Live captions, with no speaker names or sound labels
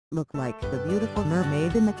Look like the beautiful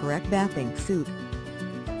mermaid in the correct bathing suit.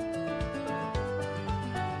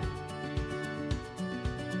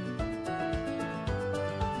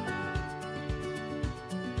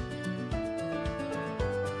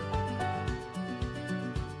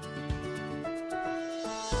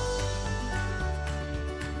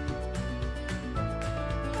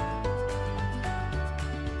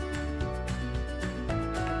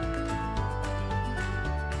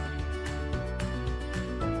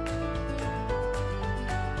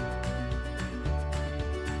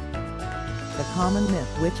 The common myth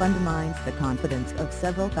which undermines the confidence of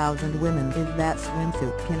several thousand women is that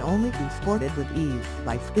swimsuit can only be sported with ease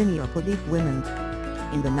by skinny or petite women.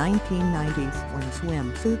 In the 1990s, when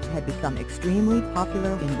swimsuits had become extremely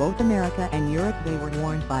popular in both America and Europe, they were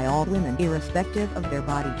worn by all women irrespective of their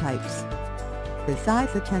body types.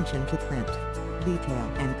 Precise attention to print,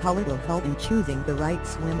 detail and color will help in choosing the right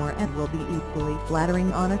swimwear and will be equally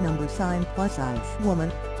flattering on a number-signed plus-size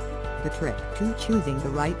woman. The trick to choosing the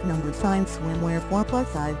right number-signed swimwear for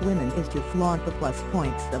plus-size women is to flaunt the plus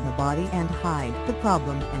points of the body and hide the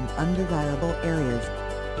problem and undesirable areas.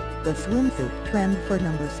 The swimsuit trend for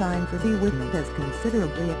number-signed pretty women has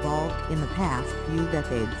considerably evolved in the past few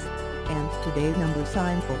decades, and today's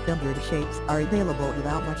number-signed full-figured shapes are available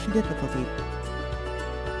without much difficulty.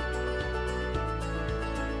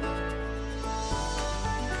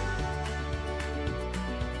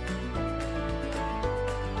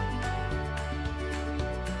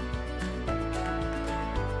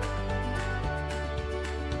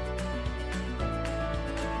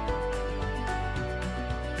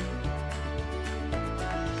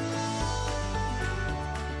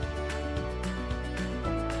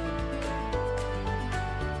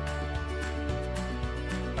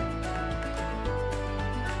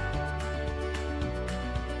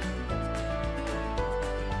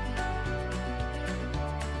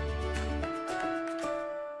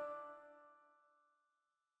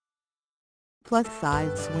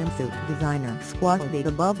 Plus-size swimsuit designers quality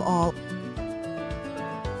above all.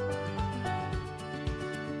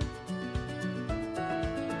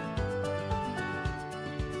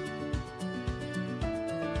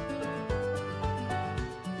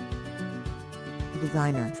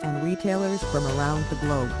 Designers and retailers from around the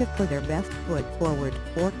globe have put their best foot forward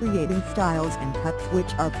for creating styles and cuts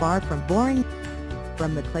which are far from boring.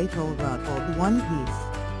 From the playful ruffled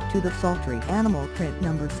one-piece to the sultry animal print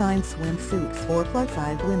number-signed swimsuits for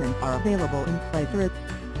plus-size women are available in plethora.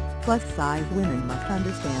 Plus-size women must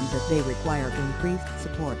understand that they require increased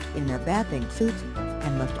support in their bathing suits,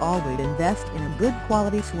 and must always invest in a good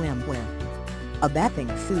quality swimwear. A bathing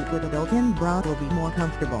suit with a built-in bra will be more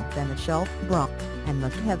comfortable than a shelf bra, and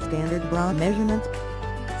must have standard bra measurements.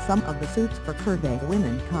 Some of the suits for curvy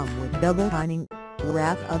women come with double lining,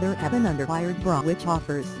 whereas others have an underwired bra which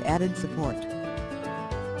offers added support.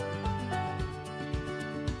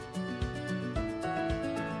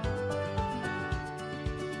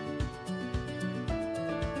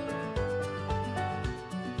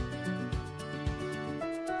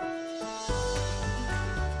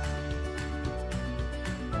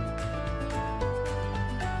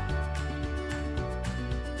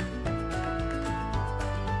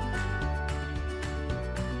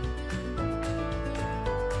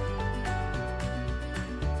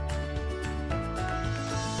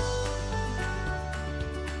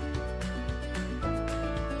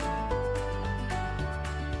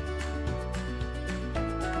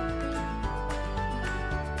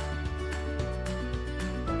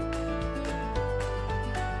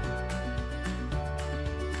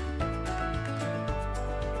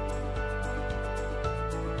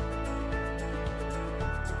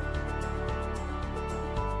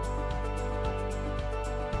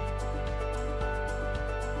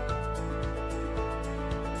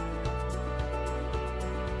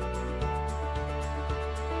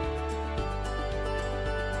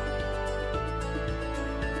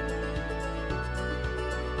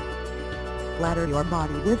 Flatter your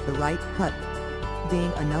body with the right cut.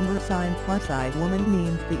 Being a number-signed plus-size woman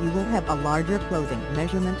means that you will have a larger clothing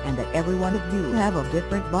measurement and that every one of you have a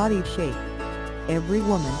different body shape. Every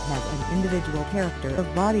woman has an individual character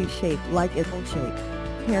of body shape like apple shape,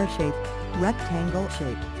 pear shape, rectangle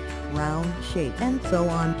shape, round shape and so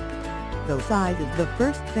on. Though size is the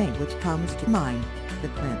first thing which comes to mind, the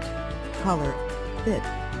print, color, fit,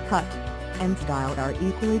 cut, and style are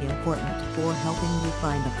equally important for helping you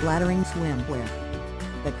find a flattering swimwear.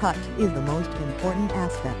 The cut is the most important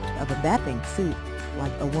aspect of a bathing suit,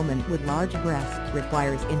 like a woman with large breasts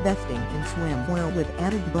requires investing in swimwear with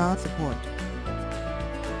added bra support.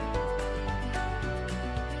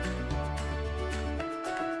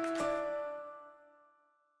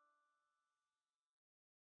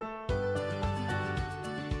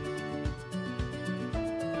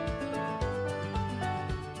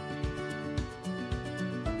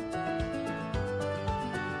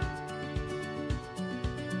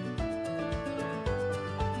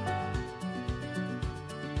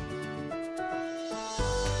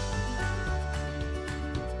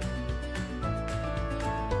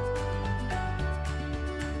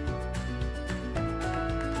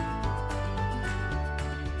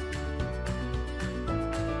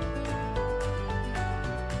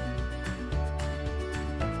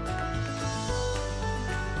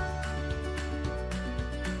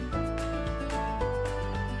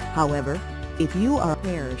 However, if you are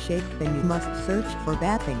pear-shaped, then you must search for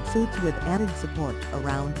bathing suits with added support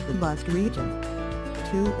around the bust region.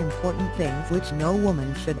 Two important things which no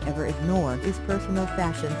woman should ever ignore is personal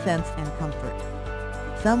fashion sense and comfort.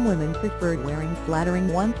 Some women prefer wearing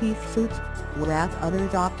flattering one-piece suits, whereas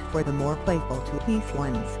others opt for the more playful two-piece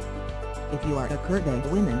ones. If you are a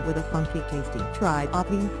curvy woman with a funky taste, try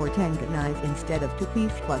opting for tanganise instead of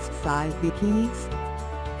two-piece plus-size bikinis.